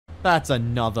That's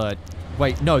another...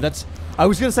 Wait, no, that's... I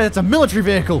was gonna say that's a military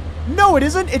vehicle. No, it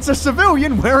isn't. It's a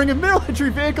civilian wearing a military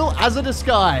vehicle as a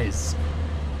disguise.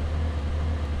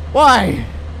 Why?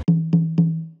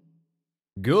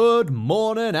 Good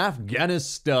morning,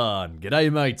 Afghanistan.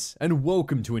 G'day, mates, and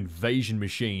welcome to Invasion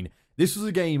Machine. This was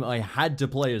a game I had to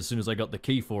play as soon as I got the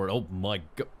key for it. Oh my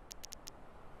god.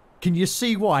 Can you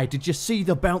see why? Did you see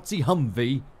the bouncy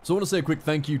Humvee? So I want to say a quick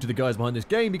thank you to the guys behind this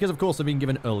game because, of course, I've been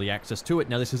given early access to it.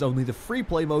 Now, this is only the free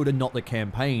play mode and not the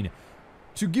campaign.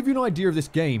 To give you an idea of this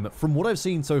game, from what I've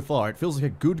seen so far, it feels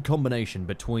like a good combination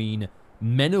between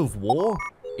Men of War,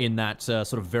 in that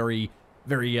sort of very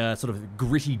sort of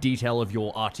gritty detail of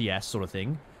your RTS sort of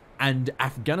thing, and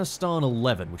Afghanistan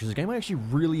 11, which is a game I actually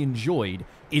really enjoyed,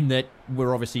 in that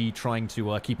we're obviously trying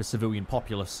to keep a civilian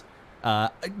populace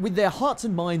with their hearts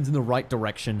and minds in the right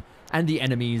direction, and the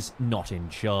enemies not in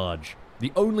charge.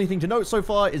 The only thing to note so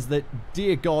far is that,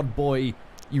 dear God, boy,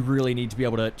 you really need to be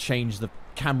able to change the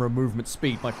camera movement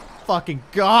speed. My fucking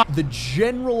God! The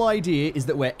general idea is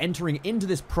that we're entering into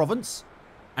this province,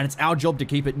 and it's our job to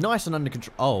keep it nice and under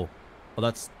control. Oh,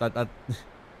 well, that.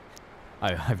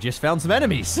 I've just found some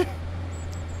enemies.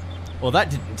 Well,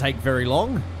 that didn't take very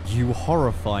long. You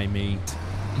horrify me.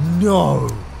 No.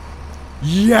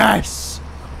 Yes!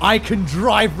 I can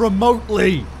drive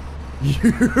remotely!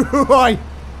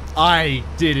 I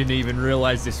didn't even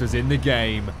realize this was in the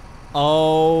game.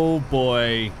 Oh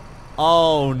boy.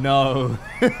 Oh no.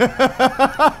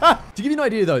 To give you an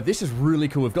idea though, this is really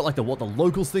cool. We've got like what the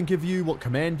locals think of you, what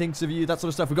command thinks of you, that sort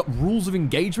of stuff. We've got rules of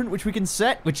engagement which we can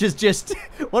set, which is just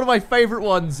one of my favorite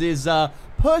ones is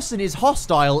person is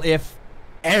hostile if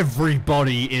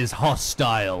everybody is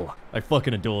hostile. I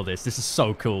fucking adore this. This is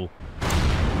so cool.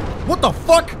 What the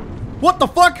fuck? What the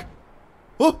fuck?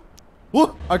 Oh,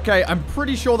 oh. Okay, I'm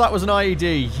pretty sure that was an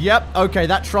IED. Yep, okay,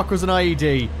 that truck was an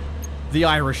IED. The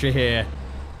Irish are here.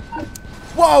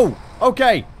 Whoa!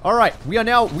 Okay, alright, we are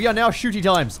now shooty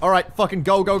times. Alright, fucking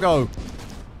go, go, go.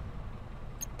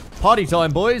 Party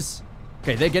time, boys.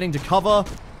 Okay, they're getting to cover.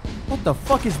 What the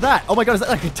fuck is that? Oh my god, is that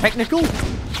like a technical?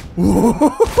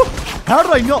 How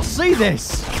did I not see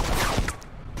this?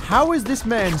 How is this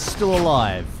man still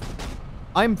alive?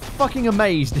 I'm fucking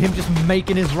amazed at him just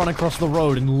making his run across the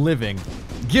road and living.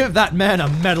 Give that man a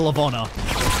Medal of Honor.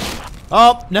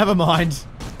 Oh, never mind.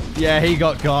 Yeah, he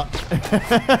got caught.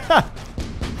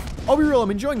 I'll be real,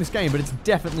 I'm enjoying this game, but it's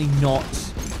definitely not,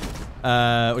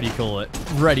 what do you call it,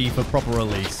 ready for proper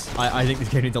release. I think this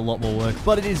game needs a lot more work,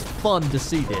 but it is fun to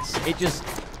see this.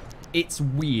 It's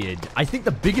weird. I think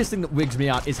the biggest thing that wigs me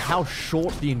out is how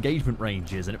short the engagement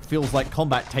range is, and it feels like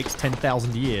combat takes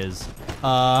 10,000 years.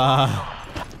 I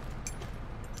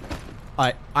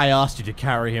asked you to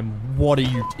carry him. What are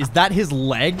you... Is that his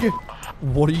leg?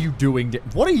 What are you doing?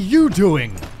 What are you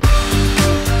doing?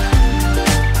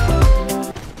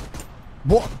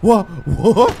 What?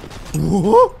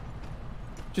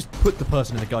 Just put the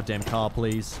person in the goddamn car,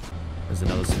 please. There's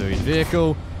another civilian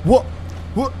vehicle. What?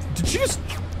 Did you just...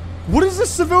 What is this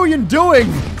civilian doing?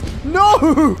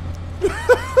 No!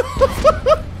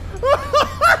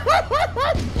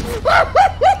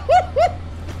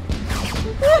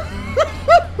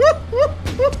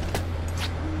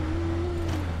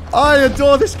 I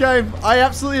adore this game. I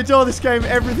absolutely adore this game.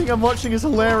 Everything I'm watching is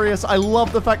hilarious. I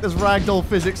love the fact there's ragdoll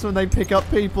physics when they pick up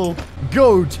people.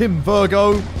 Go, Tim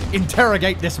Virgo.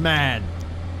 Interrogate this man.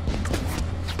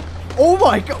 Oh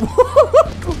my god.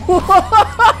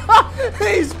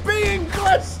 He's being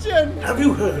questioned. Have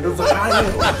you heard of the high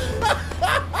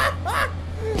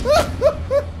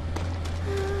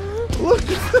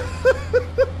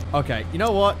Okay, you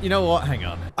know what? Hang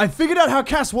on. I figured out how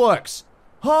CAS works.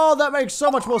 Oh, that makes so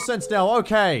much more sense now.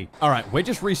 Okay. Alright, we're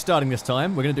just restarting this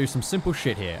time. We're gonna do some simple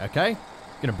shit here, okay?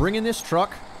 Gonna bring in this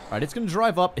truck. Alright, it's gonna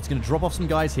drive up. It's gonna drop off some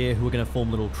guys here who are gonna form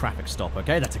a little traffic stop,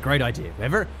 okay? That's a great idea.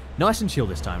 We're nice and chill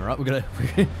this time, alright? We're gonna...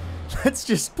 Let's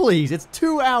just, please. It's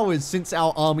 2 hours since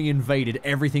our army invaded.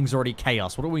 Everything's already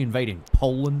chaos. What are we invading?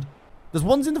 Poland? There's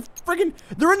ones in the friggin...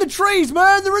 They're in the trees,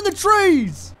 man! They're in the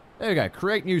trees! There we go.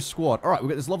 Create new squad. Alright, we've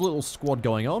got this lovely little squad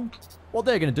going on. What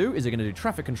they're going to do is they're going to do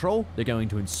traffic control. They're going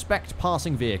to inspect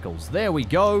passing vehicles. There we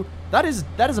go. That is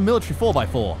a military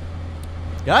 4x4.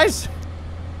 Guys?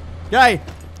 Guys!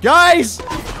 Guys!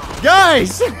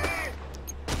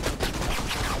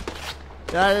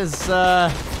 That is,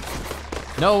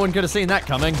 no one could have seen that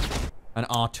coming. An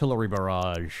artillery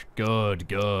barrage. Good,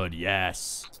 good,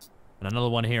 yes. And another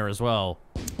one here as well.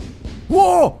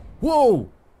 Whoa! Whoa!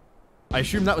 I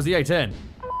assume that was the A-10.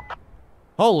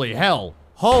 Holy hell.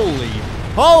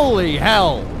 Holy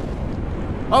hell!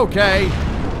 Okay.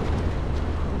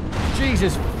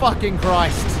 Jesus fucking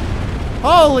Christ.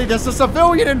 Holy, there's a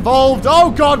civilian involved.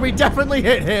 Oh, God, we definitely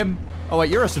hit him. Oh, wait,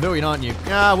 you're a civilian, aren't you?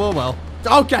 Ah, well.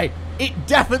 Okay, it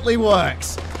definitely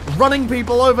works. Running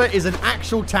people over is an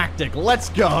actual tactic. Let's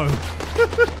go.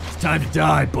 It's time to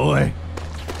die, boy.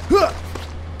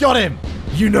 Got him.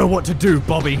 You know what to do,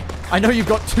 Bobby. I know you've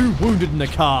got 2 wounded in the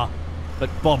car, but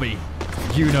Bobby,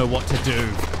 you know what to do.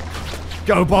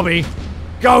 Go, Bobby.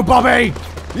 Go, Bobby.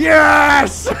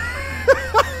 Yes!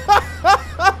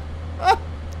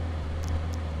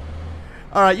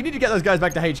 Alright, you need to get those guys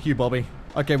back to HQ, Bobby.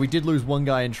 Okay, we did lose 1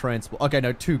 guy in transport. Okay,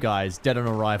 no, 2 guys. Dead on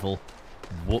arrival.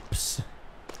 Whoops.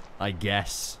 I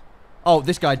guess. Oh,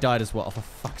 this guy died as well. Oh, for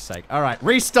fuck's sake. Alright,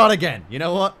 restart again. You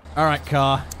know what? Alright,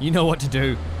 car. You know what to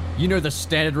do. You know the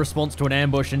standard response to an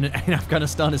ambush in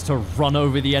Afghanistan is to run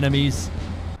over the enemies.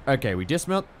 Okay, we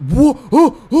dismount.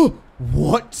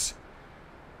 What?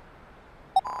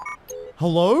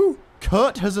 Hello?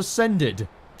 Kurt has ascended.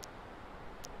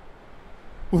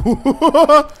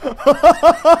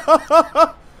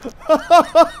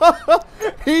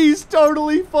 He's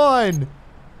totally fine.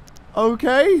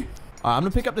 Okay. I'm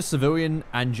gonna pick up the civilian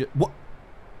and what?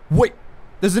 Wait,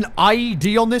 there's an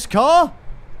IED on this car?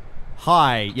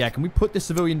 Hi. Yeah, can we put this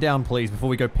civilian down, please, before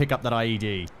we go pick up that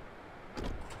IED?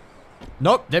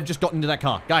 Nope, they've just gotten into that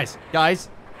car. Guys.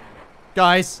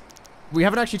 We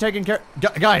haven't actually taken care...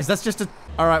 Guys, that's just a...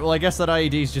 Alright, well, I guess that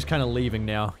IED's just kind of leaving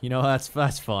now. You know,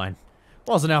 that's fine.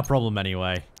 Wasn't our problem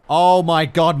anyway. Oh my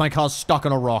God, my car's stuck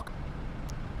on a rock.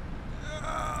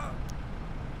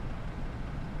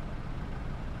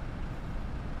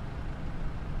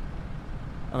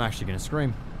 I'm actually gonna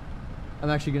scream.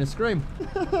 Look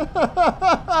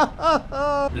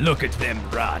at them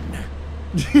run.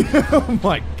 Oh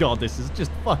my God, this is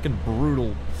just fucking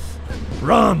brutal.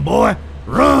 Run, boy,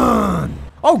 run!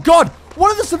 Oh God, one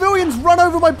of the civilians run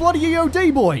over my bloody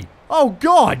EOD boy. Oh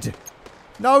God.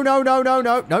 No,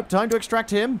 nope, time to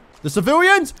extract him. The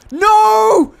civilians?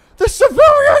 No! The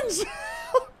civilians!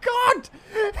 Oh God,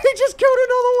 he just killed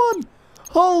another one.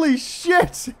 Holy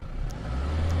shit.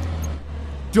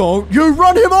 Don't you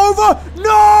run him over!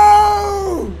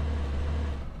 No!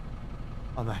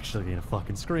 I'm actually gonna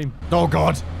fucking scream. Oh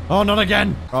God. Oh, not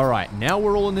again. All right, now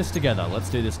we're all in this together. Let's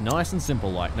do this nice and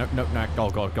simple like. Nope. Oh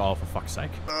God, oh, for fuck's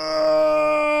sake.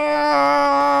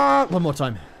 One more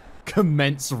time.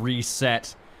 Commence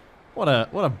reset. What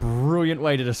a brilliant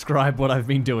way to describe what I've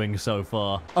been doing so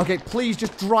far. Okay, please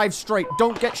just drive straight.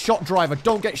 Don't get shot, driver.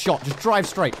 Don't get shot. Just drive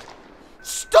straight.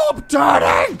 Stop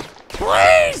turning!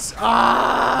 Please!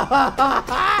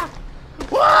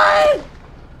 Why?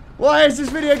 Why is this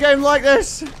video game like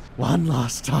this? One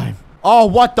last time. Oh,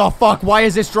 what the fuck? Why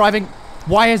is this driving?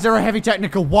 Why is there a heavy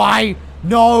technical? Why?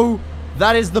 No.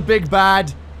 That is the big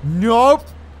bad. Nope.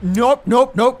 Nope.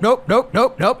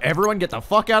 Everyone get the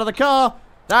fuck out of the car.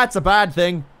 That's a bad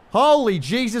thing. Holy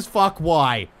Jesus fuck,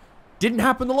 why? Didn't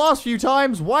happen the last few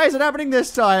times. Why is it happening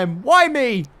this time? Why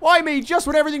me? Why me? Just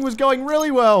when everything was going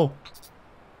really well.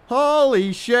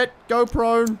 Holy shit. Go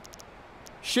prone.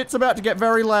 Shit's about to get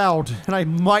very loud, and I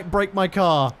might break my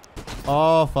car.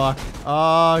 Oh, fuck.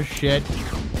 Oh, shit.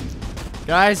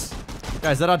 Guys,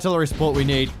 that artillery support we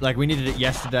need. Like, we needed it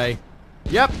yesterday.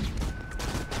 Yep.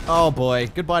 Oh, boy.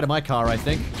 Goodbye to my car, I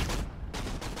think.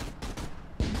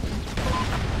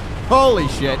 Holy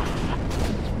shit.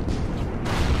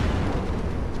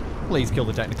 Please kill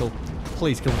the technical.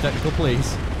 Please kill the technical,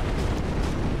 please.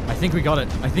 I think we got it.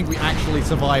 I think we actually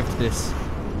survived this.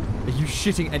 Are you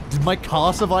shitting? Did my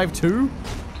car survive too?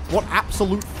 What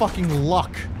absolute fucking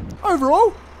luck.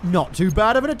 Overall, not too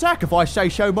bad of an attack if I say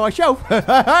so myself.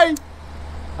 Hey!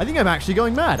 I think I'm actually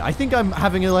going mad. I think I'm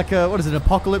having like a, what is it,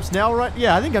 apocalypse now, right?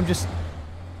 Yeah, I think I'm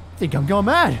going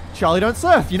mad. Charlie don't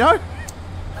surf, you know?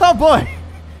 Oh boy.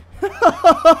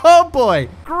 Oh boy.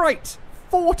 Great.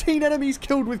 14 enemies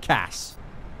killed with Cass.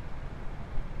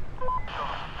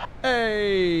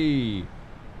 Hey!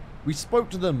 We spoke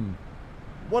to them.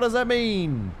 What does that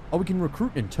mean? Oh, we can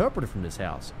recruit an interpreter from this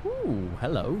house. Ooh,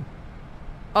 hello.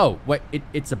 Oh, wait,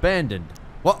 it's abandoned.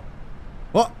 What?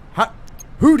 What? How?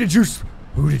 Who did you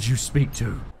speak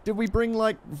to? Did we bring,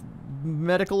 like,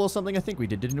 medical or something? I think we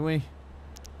did, didn't we?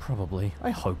 Probably.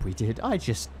 I hope we did.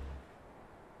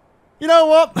 You know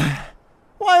what?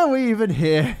 Why are we even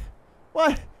here?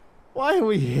 Why are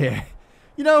we here?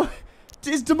 You know,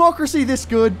 is democracy this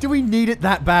good? Do we need it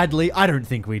that badly? I don't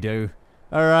think we do.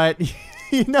 Alright.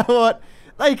 You know what?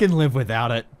 They can live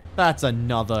without it. That's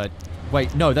another...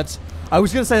 Wait, no, that's... I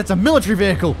was gonna say that's a military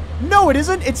vehicle. No, it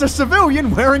isn't. It's a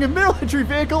civilian wearing a military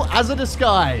vehicle as a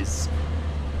disguise.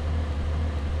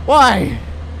 Why?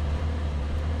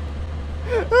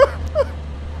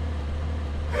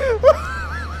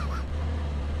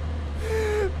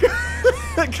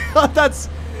 God, that's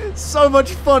so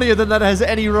much funnier than that has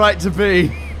any right to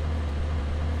be.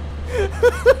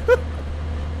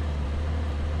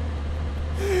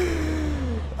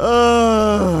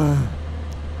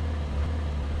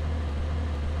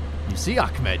 You see,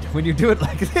 Ahmed, when you do it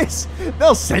like this,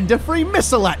 they'll send a free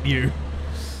missile at you.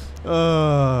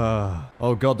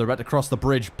 Oh God, they're about to cross the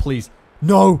bridge. Please.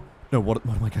 No. No, what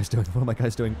are my guys doing? What are my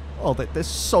guys doing? Oh, they're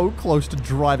so close to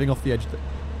driving off the edge.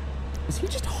 Is he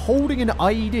just holding an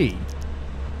IED?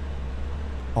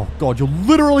 Oh God, you're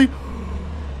literally...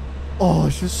 Oh,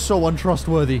 this is so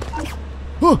untrustworthy.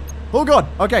 Oh God.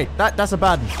 Okay, that's a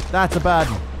bad one. That's a bad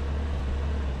one.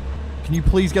 Can you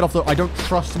please get off the... I don't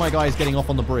trust my guys getting off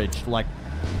on the bridge. Like,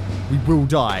 we will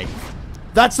die.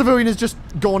 That civilian has just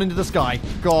gone into the sky.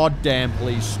 God damn,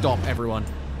 please stop, everyone.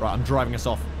 Right, I'm driving us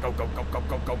off. Go, go, go, go,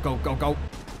 go, go, go, go, go.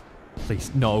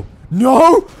 Please, no.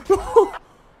 No!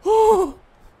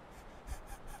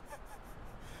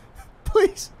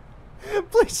 Please.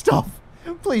 Please stop.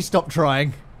 Please stop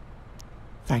trying.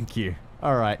 Thank you.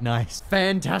 Alright, nice.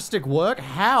 Fantastic work.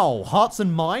 How? Hearts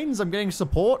and minds? I'm getting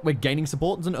support. We're gaining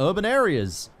support in urban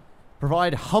areas.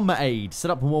 Provide Hummer aid. Set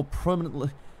up a more permanently...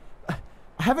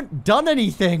 I haven't done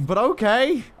anything, but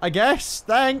okay. I guess.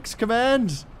 Thanks,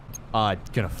 command. I'm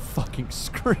gonna fucking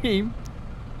scream.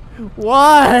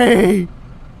 Why?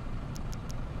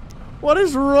 What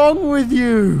is wrong with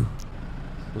you?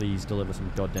 Please deliver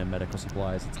some goddamn medical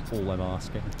supplies. That's all I'm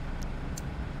asking.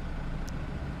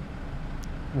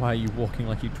 Why are you walking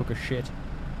like you took a shit?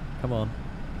 Come on.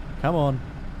 Come on.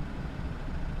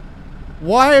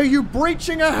 Why are you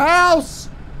breaching a house?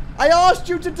 I asked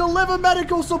you to deliver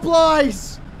medical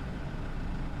supplies!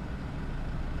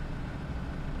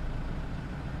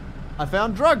 I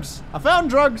found drugs. I found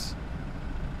drugs.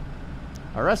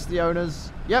 Arrest the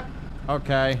owners. Yep.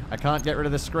 Okay. I can't get rid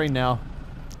of this screen now.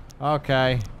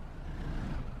 Okay.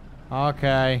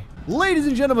 Okay. Ladies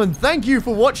and gentlemen, thank you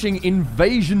for watching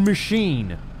Invasion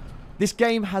Machine. This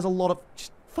game has a lot of...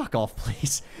 Just fuck off,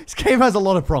 please. This game has a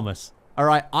lot of promise.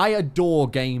 Alright, I adore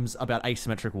games about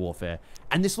asymmetric warfare.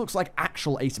 And this looks like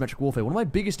actual asymmetric warfare. One of my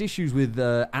biggest issues with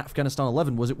Afghanistan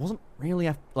 11 was it wasn't really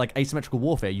like asymmetrical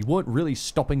warfare. You weren't really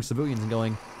stopping civilians and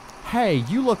going, hey,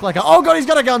 you look like a... Oh god, he's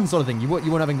got a gun sort of thing. You weren't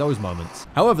having those moments.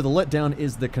 However, the letdown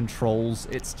is the controls.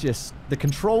 It's just the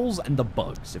controls and the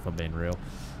bugs, if I'm being real.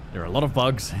 There are a lot of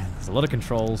bugs, there's a lot of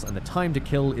controls, and the time to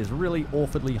kill is really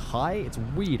awfully high. It's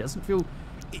weird. It doesn't feel...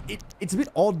 It's a bit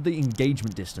odd, the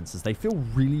engagement distances. They feel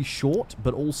really short,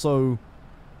 but also,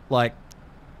 like,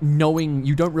 knowing...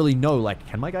 You don't really know, like,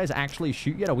 can my guys actually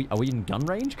shoot yet? Are we in gun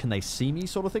range? Can they see me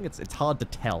sort of thing? It's hard to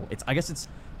tell. I guess it's...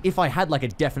 If I had, like, a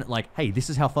definite, like, hey, this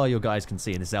is how far your guys can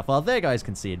see, and this is how far their guys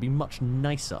can see, it'd be much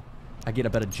nicer. I get a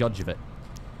better judge of it.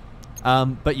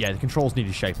 But yeah, the controls need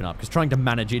to shapen up, because trying to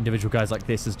manage individual guys like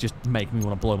this is just making me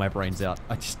want to blow my brains out.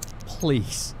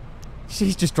 Please.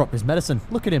 He's just dropped his medicine.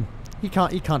 Look at him. He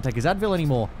can't take his Advil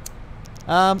anymore.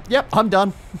 Yep, I'm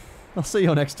done. I'll see you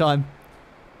all next time.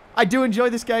 I do enjoy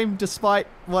this game, despite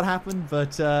what happened,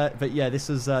 but yeah, this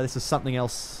is something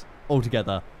else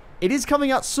altogether. It is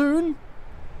coming out soon.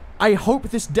 I hope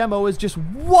this demo is just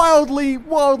wildly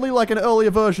like an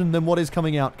earlier version than what is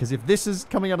coming out, because if this is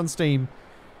coming out on Steam,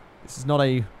 this is not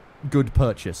a good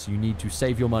purchase. You need to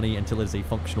save your money until it is a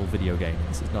functional video game.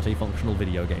 This is not a functional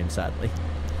video game, sadly.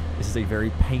 This is a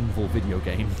very painful video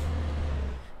game.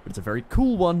 But it's a very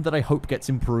cool one that I hope gets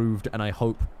improved, and I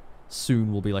hope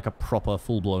soon will be like a proper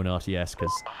full-blown RTS,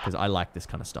 because I like this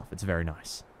kind of stuff. It's very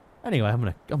nice. Anyway, I'm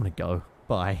gonna go.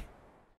 Bye.